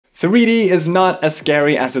3D is not as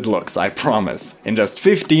scary as it looks, I promise. In just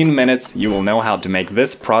 15 minutes, you will know how to make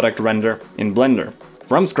this product render in Blender.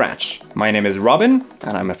 From scratch. My name is Robin,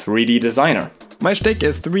 and I'm a 3D designer. My shtick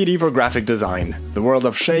is 3D for graphic design, the world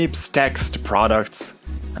of shapes, text, products,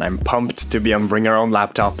 and I'm pumped to be on Bring Your Own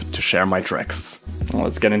Laptop to share my tricks. Well,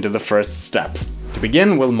 let's get into the first step. To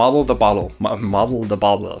begin, we'll model the bottle.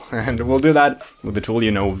 And we'll do that with the tool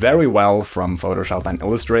you know very well from Photoshop and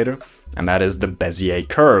Illustrator, and that is the Bezier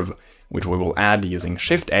curve, which we will add using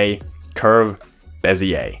Shift-A, Curve,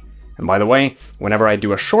 Bezier. And by the way, whenever I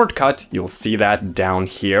do a shortcut, you'll see that down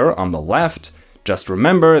here on the left. Just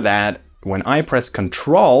remember that when I press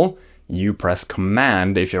Control, you press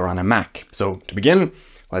Command if you're on a Mac. So to begin,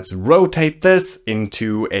 let's rotate this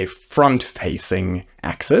into a front-facing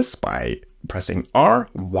axis by pressing R,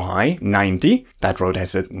 Y, 90. That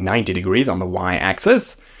rotates it 90 degrees on the Y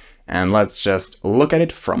axis. And let's just look at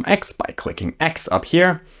it from X by clicking X up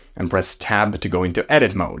here and press Tab to go into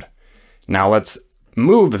edit mode. Now let's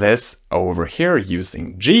move this over here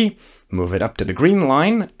using G, move it up to the green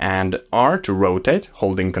line, and R to rotate,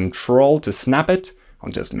 holding Control to snap it.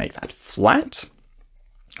 I'll just make that flat.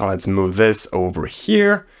 Now let's move this over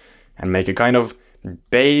here and make a kind of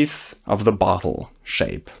base of the bottle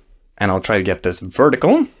shape. And I'll try to get this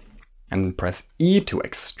vertical and press E to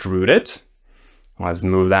extrude it. Let's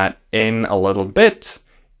move that in a little bit.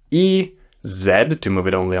 E, Z to move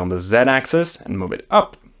it only on the Z axis and move it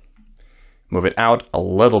up. Move it out a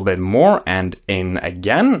little bit more and in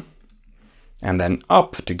again. And then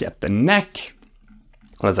up to get the neck.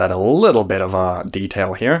 Let's add a little bit of a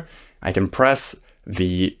detail here. I can press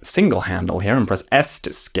the single handle here and press S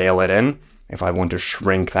to scale it in if I want to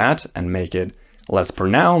shrink that and make it less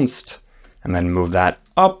pronounced. And then move that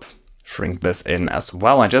up. Shrink this in as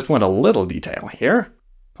well. I just want a little detail here.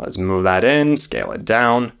 Let's move that in, scale it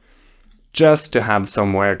down, just to have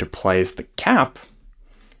somewhere to place the cap,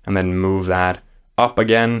 and then move that up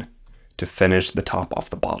again to finish the top of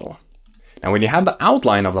the bottle. Now, when you have the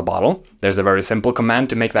outline of the bottle, there's a very simple command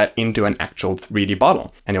to make that into an actual 3D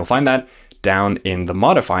bottle. And you'll find that down in the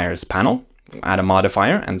modifiers panel. Add a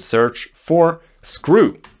modifier and search for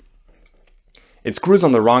screw. It screws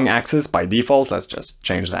on the wrong axis by default. Let's just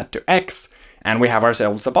change that to X, and we have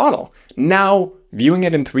ourselves a bottle. Now, viewing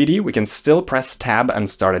it in 3D, we can still press Tab and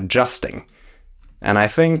start adjusting. And I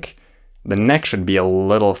think the neck should be a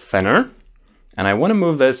little thinner. And I want to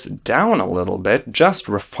move this down a little bit, just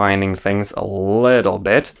refining things a little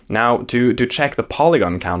bit. Now, to check the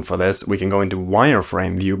polygon count for this, we can go into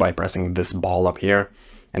wireframe view by pressing this ball up here.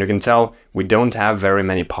 And you can tell we don't have very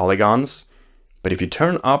many polygons. But if you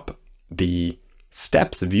turn up the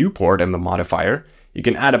steps viewport in the modifier, you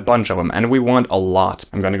can add a bunch of them, and we want a lot.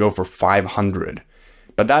 I'm going to go for 500.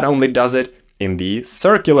 But that only does it in the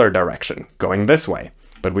circular direction, going this way.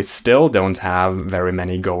 But we still don't have very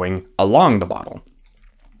many going along the bottle.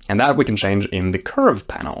 And that we can change in the curve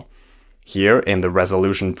panel. Here in the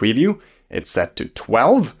resolution preview, it's set to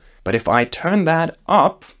 12. But if I turn that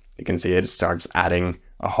up, you can see it starts adding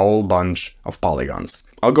a whole bunch of polygons.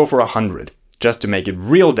 I'll go for 100, just to make it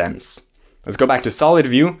real dense. Let's go back to solid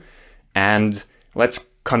view and let's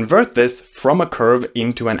convert this from a curve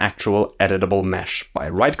into an actual editable mesh by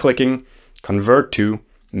right-clicking, convert to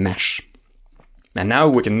mesh. And now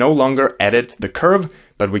we can no longer edit the curve,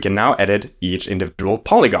 but we can now edit each individual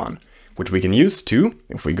polygon, which we can use to,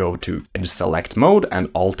 if we go to edge select mode and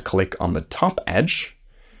alt-click on the top edge,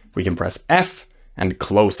 we can press F and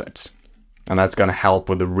close it. And that's going to help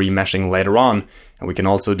with the remeshing later on. And we can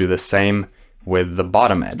also do the same with the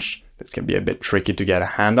bottom edge. This can be a bit tricky to get a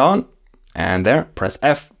hand on. And there, press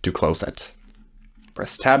F to close it.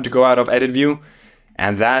 Press Tab to go out of edit view.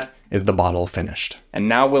 And that is the bottle finished. And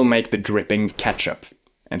now we'll make the dripping ketchup.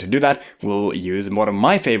 And to do that, we'll use one of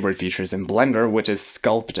my favorite features in Blender, which is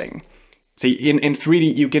sculpting. See, in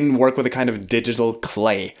 3D, you can work with a kind of digital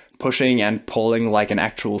clay, pushing and pulling like an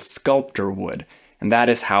actual sculptor would. And that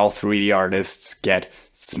is how 3D artists get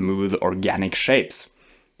smooth, organic shapes.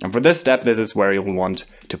 And for this step, this is where you'll want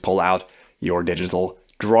to pull out your digital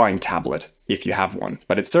drawing tablet, if you have one,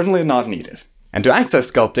 but it's certainly not needed. And to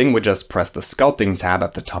access sculpting, we just press the sculpting tab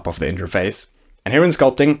at the top of the interface. And here in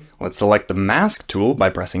sculpting, let's select the mask tool by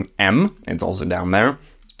pressing M, it's also down there.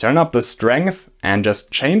 Turn up the strength and just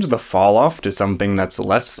change the fall off to something that's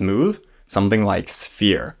less smooth, something like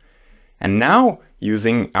sphere. And now,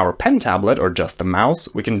 using our pen tablet or just the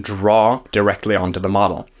mouse, we can draw directly onto the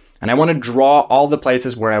model. And I want to draw all the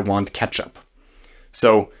places where I want ketchup.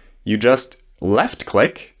 So you just left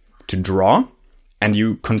click to draw, and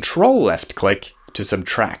you control left click to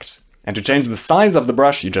subtract. And to change the size of the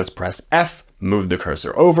brush, you just press F, move the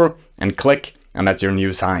cursor over, and click and that's your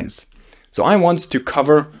new size. So I want to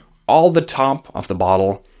cover all the top of the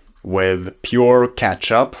bottle with pure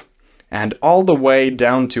ketchup, and all the way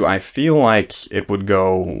down to, I feel like it would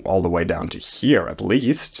go all the way down to here at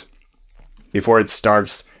least, before it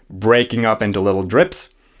starts breaking up into little drips.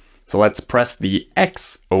 So let's press the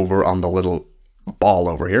X over on the little ball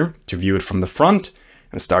over here to view it from the front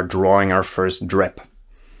and start drawing our first drip.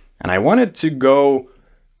 And I want it to go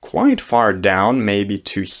quite far down, maybe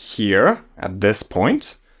to here at this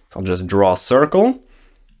point. So I'll just draw a circle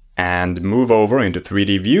and move over into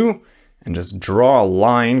 3D view and just draw a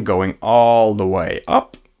line going all the way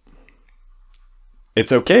up.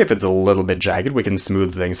 It's okay if it's a little bit jagged, we can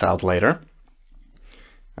smooth things out later.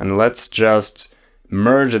 And let's just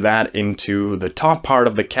merge that into the top part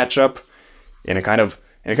of the ketchup in a kind of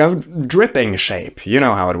dripping shape. You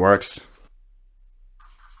know how it works.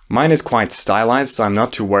 Mine is quite stylized, so I'm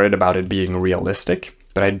not too worried about it being realistic,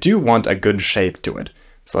 but I do want a good shape to it.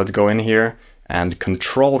 So let's go in here and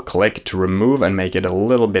Control-click to remove and make it a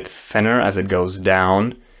little bit thinner as it goes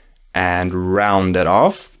down and round it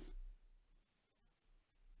off.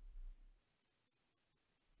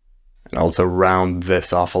 And also round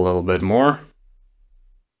this off a little bit more.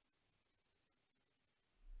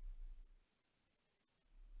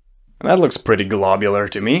 And that looks pretty globular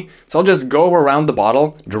to me, so I'll just go around the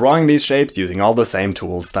bottle, drawing these shapes using all the same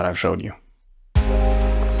tools that I've showed you.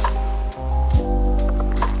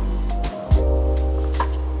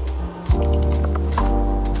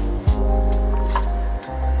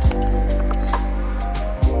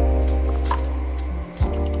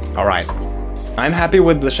 Alright, I'm happy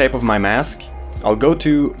with the shape of my mask. I'll go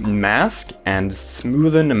to Mask and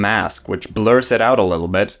Smoothen Mask, which blurs it out a little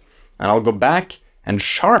bit, and I'll go back and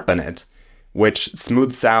sharpen it, which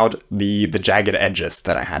smooths out the jagged edges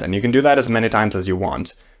that I had. And you can do that as many times as you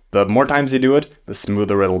want. The more times you do it, the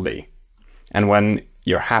smoother it'll be. And when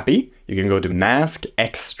you're happy, you can go to Mask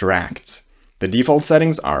Extract. The default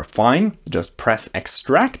settings are fine, just press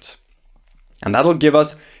Extract, and that'll give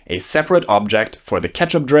us a separate object for the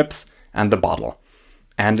ketchup drips and the bottle.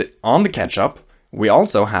 And on the ketchup, we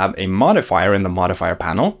also have a modifier in the modifier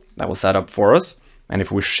panel that will set up for us. And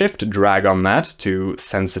if we shift drag on that to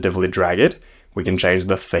sensitively drag it, we can change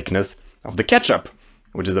the thickness of the ketchup,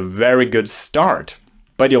 which is a very good start.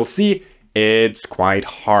 But you'll see it's quite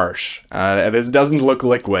harsh. This doesn't look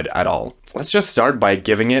liquid at all. Let's just start by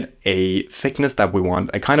giving it a thickness that we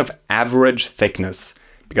want, a kind of average thickness,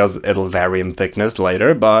 because it'll vary in thickness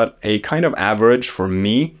later, but a kind of average for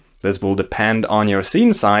me. This will depend on your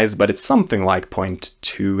scene size, but it's something like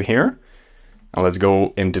 0.2 here. Now let's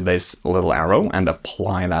go into this little arrow and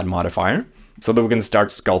apply that modifier so that we can start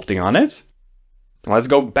sculpting on it. Let's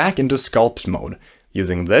go back into sculpt mode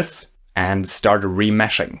using this and start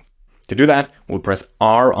remeshing. To do that, we'll press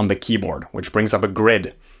R on the keyboard, which brings up a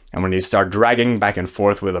grid. And when you start dragging back and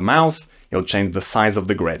forth with the mouse, you'll change the size of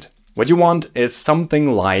the grid. What you want is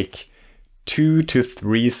something like 2 to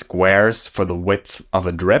 3 squares for the width of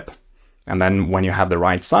a drip. And then when you have the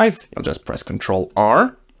right size, you'll just press Ctrl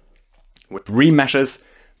R, which remeshes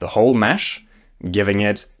the whole mesh, giving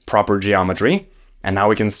it proper geometry. And now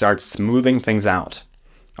we can start smoothing things out.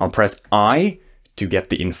 I'll press I to get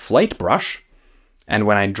the inflate brush. And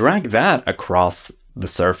when I drag that across the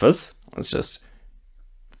surface, let's just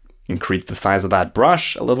increase the size of that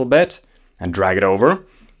brush a little bit and drag it over,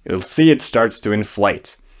 you'll see it starts to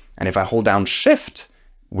inflate. And if I hold down Shift,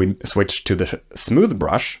 we switch to the smooth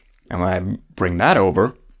brush. And when I bring that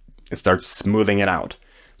over, it starts smoothing it out.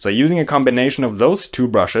 So using a combination of those two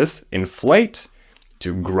brushes, inflate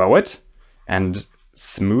to grow it and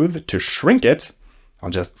smooth to shrink it, I'll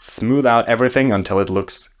just smooth out everything until it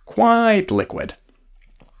looks quite liquid.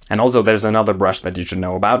 And also there's another brush that you should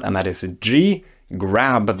know about, and that is G.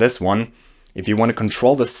 Grab this one. If you want to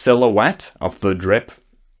control the silhouette of the drip,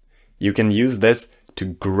 you can use this to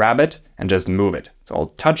grab it and just move it. So I'll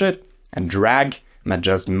touch it and drag, and that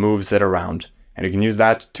just moves it around. And you can use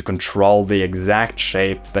that to control the exact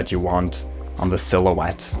shape that you want on the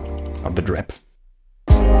silhouette of the drip.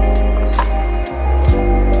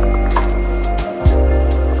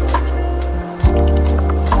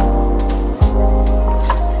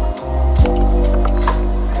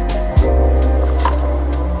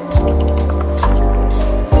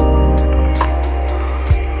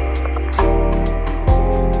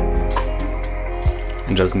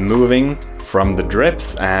 And just moving from the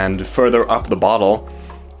drips and further up the bottle.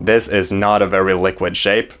 This is not a very liquid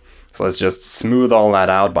shape, so let's just smooth all that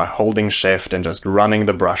out by holding Shift and just running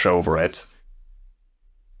the brush over it.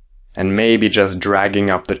 And maybe just dragging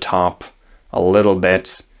up the top a little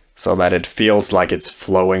bit so that it feels like it's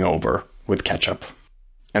flowing over with ketchup.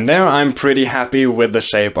 And there I'm pretty happy with the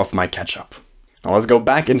shape of my ketchup. Now let's go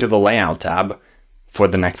back into the layout tab for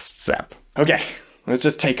the next step. Okay, let's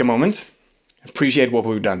just take a moment, appreciate what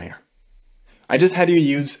we've done here. I just had you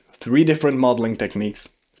use 3 different modeling techniques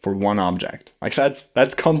for one object. Like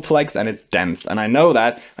that's complex and it's dense, and I know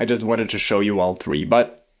that. I just wanted to show you all 3,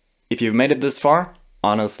 but if you've made it this far,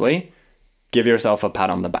 honestly, give yourself a pat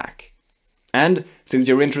on the back. And since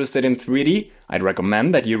you're interested in 3D, I'd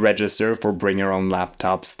recommend that you register for Bring Your Own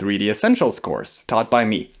Laptop's 3D Essentials course, taught by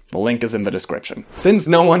me. The link is in the description. Since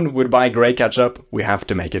no one would buy gray ketchup, we have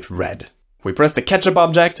to make it red. We press the ketchup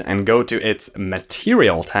object and go to its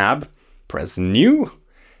Material tab, press New,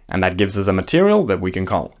 and that gives us a material that we can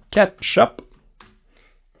call ketchup.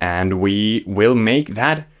 And we will make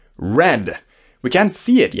that red. We can't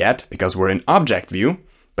see it yet because we're in Object View,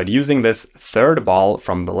 but using this 3rd ball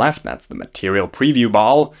from the left, that's the Material Preview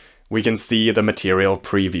ball, we can see the Material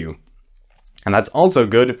Preview. And that's also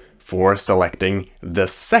good for selecting the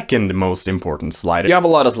 2nd most important slider. You have a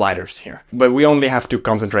lot of sliders here, but we only have to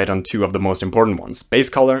concentrate on 2 of the most important ones, base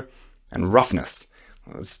color and roughness.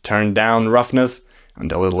 Let's turn down roughness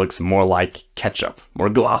until it looks more like ketchup, more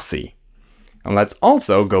glossy. And let's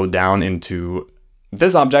also go down into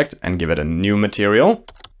this object and give it a new material.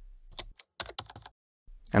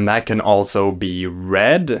 And that can also be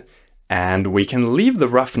red, and we can leave the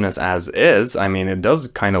roughness as is. I mean, it does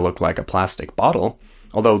kind of look like a plastic bottle,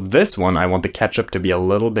 although this one I want the ketchup to be a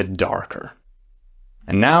little bit darker.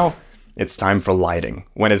 And now it's time for lighting,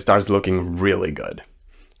 when it starts looking really good.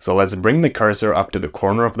 So let's bring the cursor up to the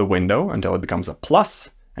corner of the window until it becomes a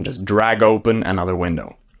plus, and just drag open another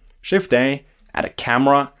window. Shift A, add a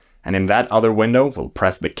camera, and in that other window we'll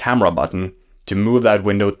press the camera button to move that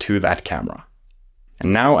window to that camera.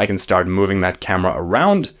 And now I can start moving that camera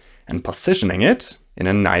around and positioning it in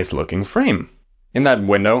a nice looking frame. In that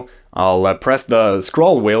window, I'll press the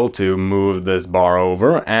scroll wheel to move this bar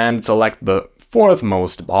over and select the 4th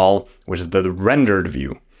most ball, which is the rendered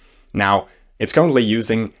view. Now, it's currently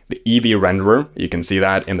using the Eevee renderer. You can see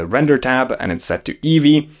that in the render tab, and it's set to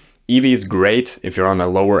Eevee. Eevee is great if you're on a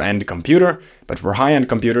lower end computer, but for high-end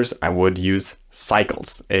computers, I would use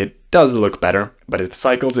Cycles. It does look better, but if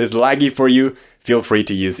Cycles is laggy for you, feel free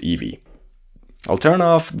to use Eevee. I'll turn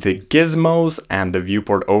off the gizmos and the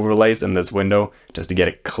viewport overlays in this window just to get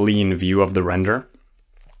a clean view of the render.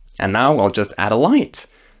 And now I'll just add a light.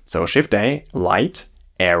 So Shift A, Light,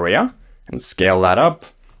 Area, and scale that up.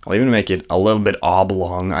 I'll even make it a little bit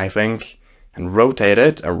oblong, I think, and rotate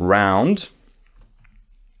it around.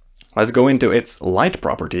 Let's go into its light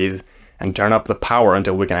properties and turn up the power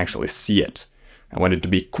until we can actually see it. I want it to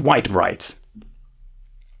be quite bright.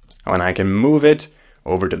 When I can move it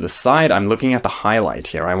over to the side, I'm looking at the highlight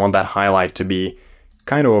here. I want that highlight to be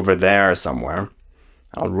kind of over there somewhere.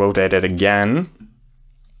 I'll rotate it again,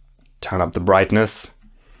 turn up the brightness,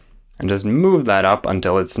 and just move that up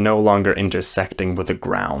until it's no longer intersecting with the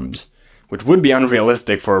ground, which would be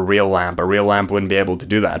unrealistic for a real lamp. A real lamp wouldn't be able to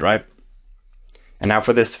do that, right? And now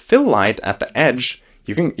for this fill light at the edge,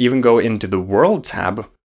 you can even go into the World tab.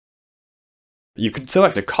 You could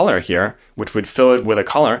select a color here, which would fill it with a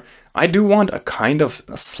color. I do want a kind of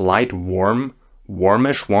a slight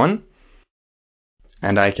warmish one.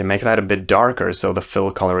 And I can make that a bit darker so the fill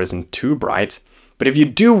color isn't too bright. But if you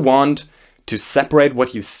do want to separate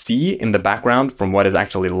what you see in the background from what is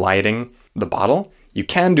actually lighting the bottle, you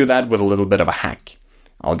can do that with a little bit of a hack.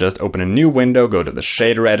 I'll just open a new window, go to the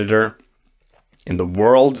shader editor in the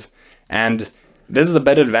World, and this is a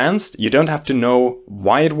bit advanced. You don't have to know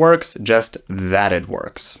why it works, just that it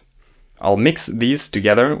works. I'll mix these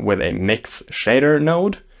together with a mix shader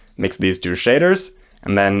node, mix these 2 shaders,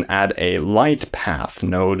 and then add a light path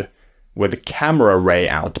node with a camera ray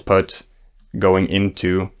output going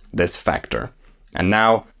into this factor. And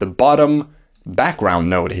now the bottom background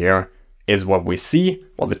node here is what we see,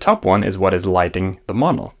 while the top one is what is lighting the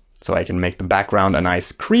model. So I can make the background a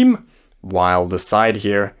nice cream, while the side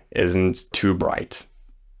here isn't too bright.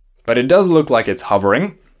 But it does look like it's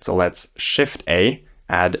hovering, so let's Shift A,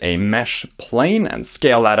 add a mesh plane and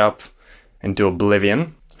scale that up into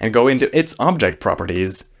oblivion, and go into its object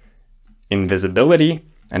properties, invisibility,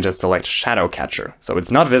 and just select shadow catcher. So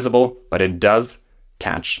it's not visible, but it does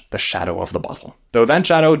catch the shadow of the bottle. Though that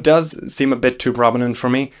shadow does seem a bit too prominent for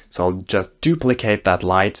me, so I'll just duplicate that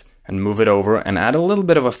light and move it over and add a little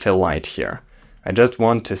bit of a fill light here. I just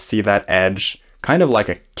want to see that edge kind of like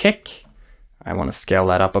a kick. I want to scale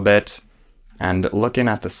that up a bit. And looking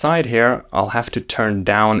at the side here, I'll have to turn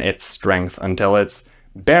down its strength until it's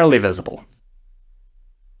barely visible.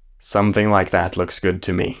 Something like that looks good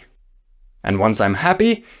to me. And once I'm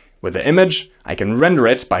happy with the image, I can render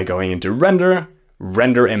it by going into Render,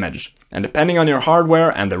 render image. And depending on your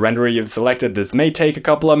hardware and the renderer you've selected, this may take a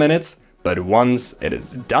couple of minutes, but once it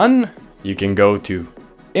is done, you can go to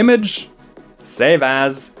Image, Save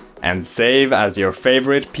As, and save as your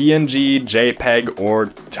favorite PNG, JPEG, or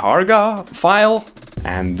Targa file.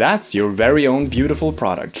 And that's your very own beautiful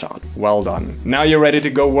product shot. Well done. Now you're ready to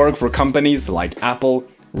go work for companies like Apple,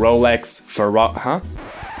 Rolex, huh?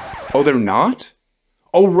 Oh, they're not?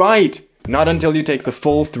 Oh, right! Not until you take the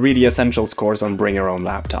full 3D Essentials course on Bring Your Own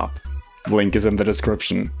Laptop. Link is in the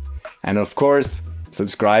description. And of course,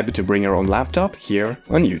 subscribe to Bring Your Own Laptop here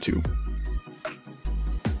on YouTube.